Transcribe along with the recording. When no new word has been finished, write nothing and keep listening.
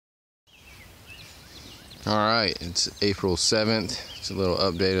Alright, it's April 7th. It's a little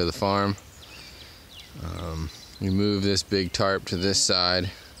update of the farm. We moved this big tarp to this side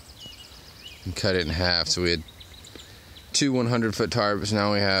and cut it in half. So we had two 100-foot tarps.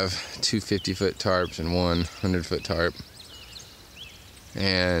 Now we have two 50-foot tarps and one 100-foot tarp.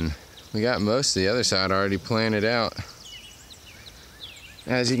 And we got most of the other side already planted out.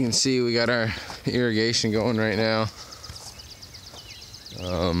 As you can see, we got our irrigation going right now.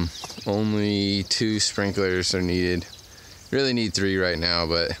 Only 2 sprinklers are needed. Really need 3 right now,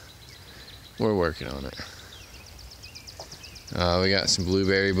 but we're working on it. We got some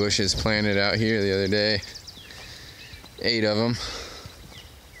blueberry bushes planted out here the other day. 8 of them.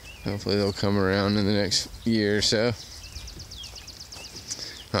 Hopefully they'll come around in the next year or so.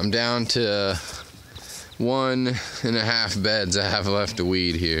 I'm down to 1.5 beds I have left to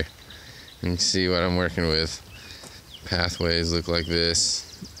weed here. You can see what I'm working with. Pathways look like this.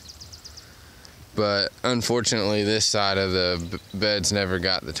 But unfortunately this side of the beds never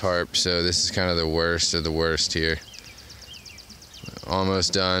got the tarp, so this is kind of the worst of the worst here.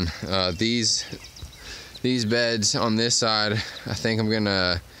 Almost done. These beds on this side, I think I'm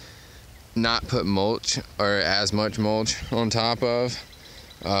gonna not put mulch or as much mulch on top of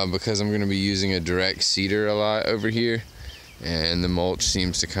because I'm gonna be using a direct seeder a lot over here, and the mulch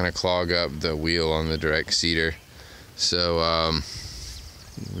seems to kind of clog up the wheel on the direct seeder. So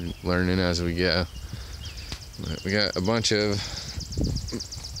we're learning as we go. But we got a bunch of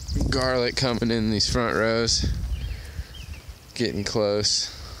garlic coming in these front rows. Getting close.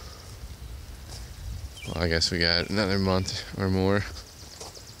 Well, I guess we got another month or more.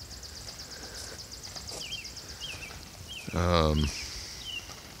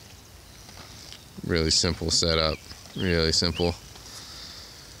 Really simple setup. Really simple.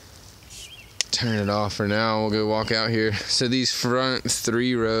 Turn it off for now. We'll go walk out here. So these front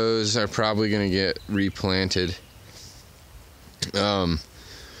 3 rows are probably going to get replanted.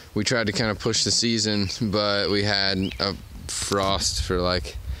 We tried to kind of push the season, but we had a frost for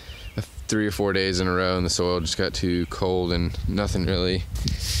like 3 or 4 days in a row, and the soil just got too cold and nothing really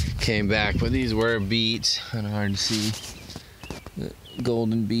came back. But these were beets. Kind of hard to see. The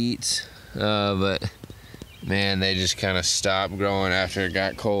golden beets. But man, they just kind of stopped growing after it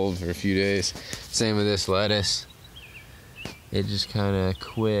got cold for a few days. Same with this lettuce. It just kind of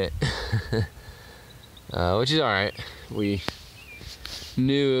quit. Which is alright. We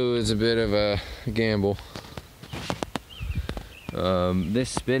knew it was a bit of a gamble. This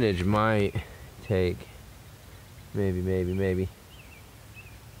spinach might take maybe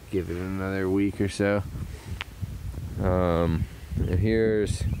give it another week or so. And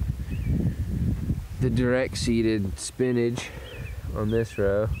here's the direct seeded spinach on this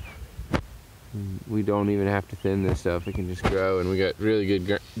row. We don't even have to thin this stuff, it can just grow, and we got really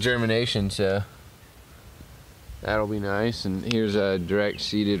good germination, so that'll be nice. And here's a direct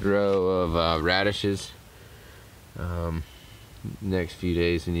seeded row of radishes. Next few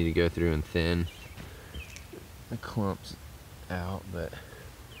days we need to go through and thin the clumps out, but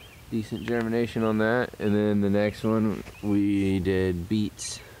decent germination on that. And then the next one we did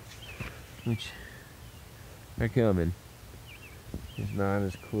beets, which are coming. It's not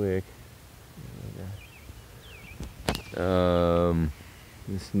as quick.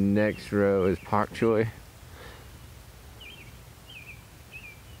 This next row is pak choy.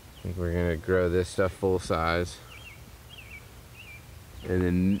 I think we're gonna grow this stuff full size. And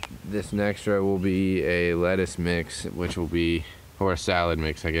then this next row will be a lettuce mix, which will be, or a salad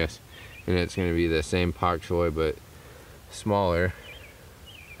mix, I guess. And it's gonna be the same pak choy, but smaller,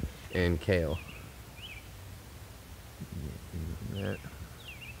 and kale.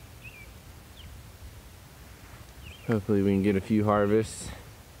 Hopefully we can get a few harvests.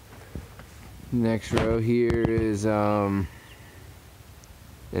 Next row here is an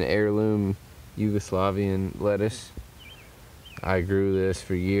heirloom Yugoslavian lettuce. I grew this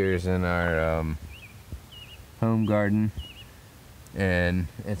for years in our home garden, and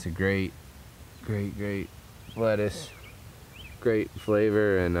it's a great lettuce. Great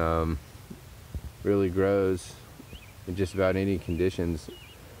flavor, and really grows in just about any conditions.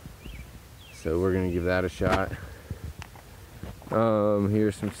 So we're gonna give that a shot.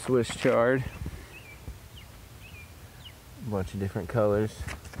 Here's some Swiss chard. A bunch of different colors.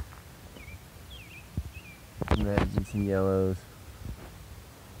 Some reds and some yellows.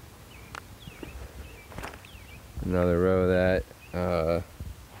 Another row of that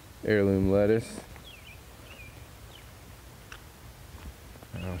heirloom lettuce.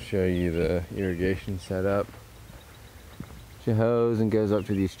 I'll show you the irrigation setup. It's a hose and goes up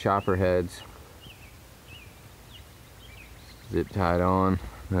to these chopper heads. Zip tied on.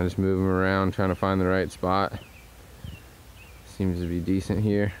 I just move them around trying to find the right spot. Seems to be decent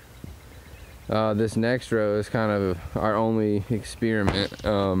here. This next row is kind of our only experiment.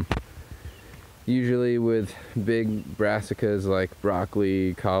 Usually with big brassicas like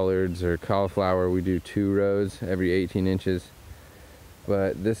broccoli, collards, or cauliflower, we do 2 rows every 18 inches.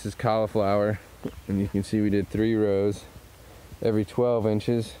 But this is cauliflower, and you can see we did 3 rows every 12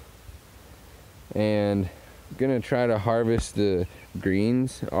 inches. And I'm gonna try to harvest the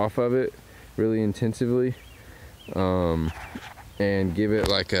greens off of it really intensively, and give it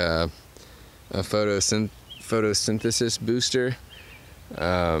like a photosynthesis booster,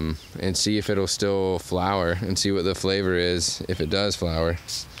 and see if it'll still flower and see what the flavor is if it does flower.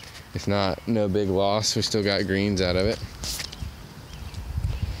 If not, no big loss, we still got greens out of it.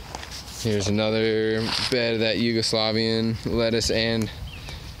 Here's another bed of that Yugoslavian lettuce and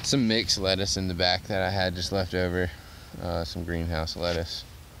some mixed lettuce in the back that I had just left over, some greenhouse lettuce.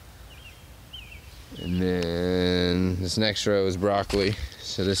 And then this next row is broccoli.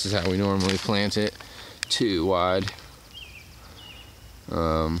 So this is how we normally plant it, 2 wide,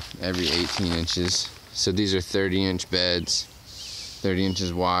 every 18 inches. So these are 30-inch beds, 30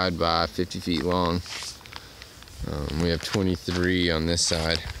 inches wide by 50 feet long. We have 23 on this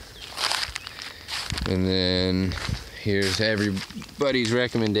side. And then here's everybody's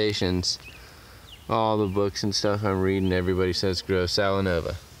recommendations. All the books and stuff I'm reading, everybody says grow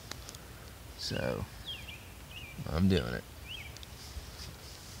Salanova. So I'm doing it.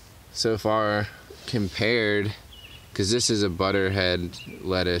 So far, compared, because this is a butterhead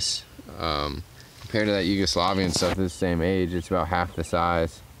lettuce, compared to that Yugoslavian stuff that's the same age, it's about half the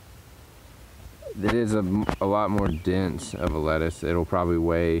size. It is a lot more dense of a lettuce. It'll probably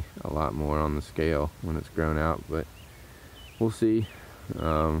weigh a lot more on the scale when it's grown out, but we'll see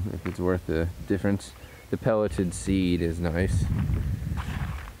if it's worth the difference. The pelleted seed is nice.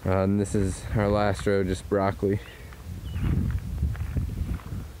 And this is our last row, just broccoli.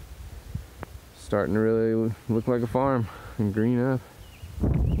 Starting to really look like a farm and green up.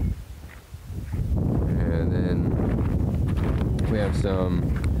 And then we have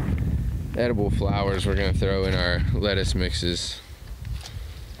some edible flowers we're going to throw in our lettuce mixes.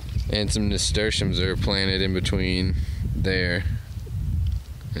 And some nasturtiums are planted in between there.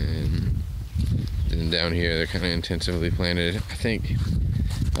 And then down here they're kind of intensively planted. I think,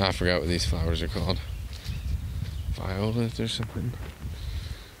 I forgot what these flowers are called. Violet or something.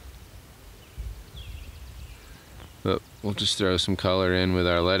 But we'll just throw some color in with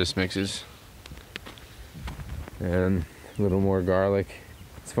our lettuce mixes. And a little more garlic.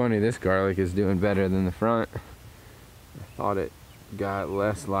 It's funny, this garlic is doing better than the front. I thought it got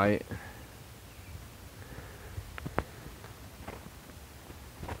less light.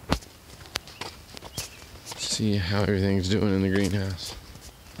 See how everything's doing in the greenhouse.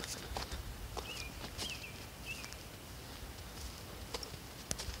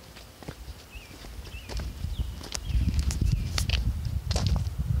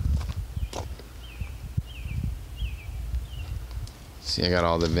 See, I got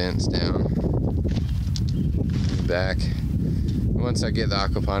all the vents down in the back. Once I get the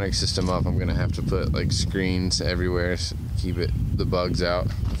aquaponics system up, I'm gonna have to put like screens everywhere to keep the bugs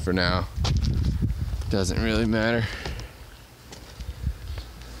out. For now, doesn't really matter.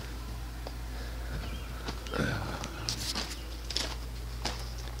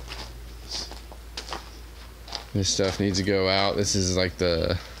 This stuff needs to go out. This is like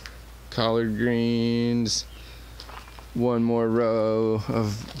the collard greens. One more row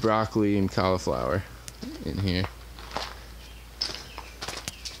of broccoli and cauliflower in here.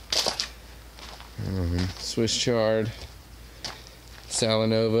 Swiss chard,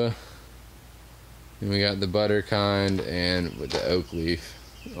 Salanova, and we got the butter kind and with the oak leaf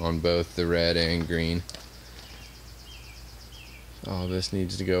on both the red and green. All this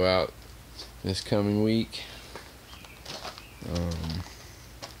needs to go out this coming week.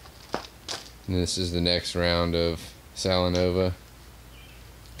 And this is the next round of Salanova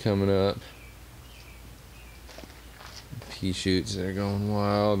coming up. Pea shoots that are going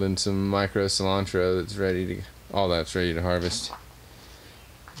wild, and some micro cilantro that's ready to, all that's ready to harvest.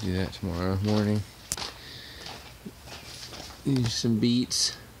 Do that tomorrow morning. Here's some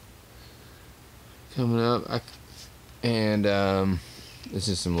beets coming up, and this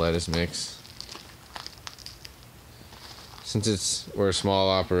is some lettuce mix. Since we're a small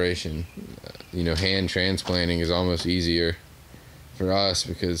operation, you know, hand transplanting is almost easier for us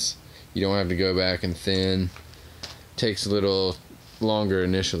because you don't have to go back and thin. Takes a little longer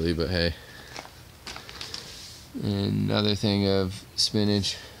initially, but hey. Another thing of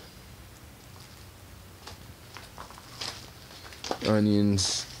spinach.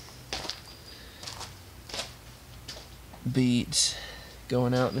 onions, beets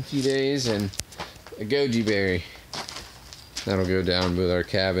going out in a few days, and a goji berry. That'll go down with our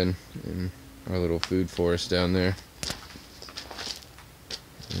cabin and our little food forest down there.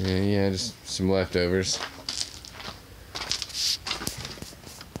 And yeah, just some leftovers.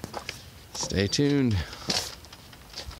 Stay tuned.